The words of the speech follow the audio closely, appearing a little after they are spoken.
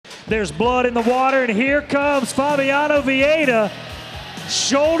There's blood in the water, and here comes Fabiano Vieira,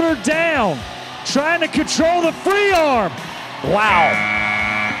 shoulder down, trying to control the free arm. Wow.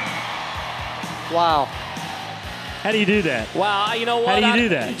 Wow. How do you do that? Wow, you know what? How do you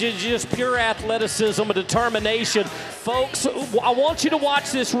do that? Just pure athleticism and determination. Folks, I want you to watch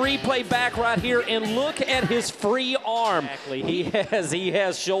this replay back right here and look at his free arm. Exactly. He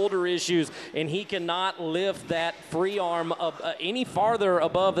has shoulder issues, and he cannot lift that free arm up, any farther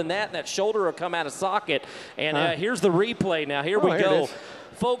above than that. That shoulder will come out of socket. And here's the replay now. Here we go.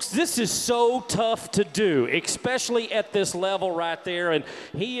 Folks, this is so tough to do, especially at this level right there. And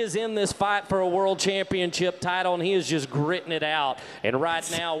he is in this fight for a world championship title, and he is just gritting it out. And right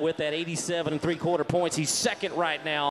now, with that 87 3/4 points, he's second right now.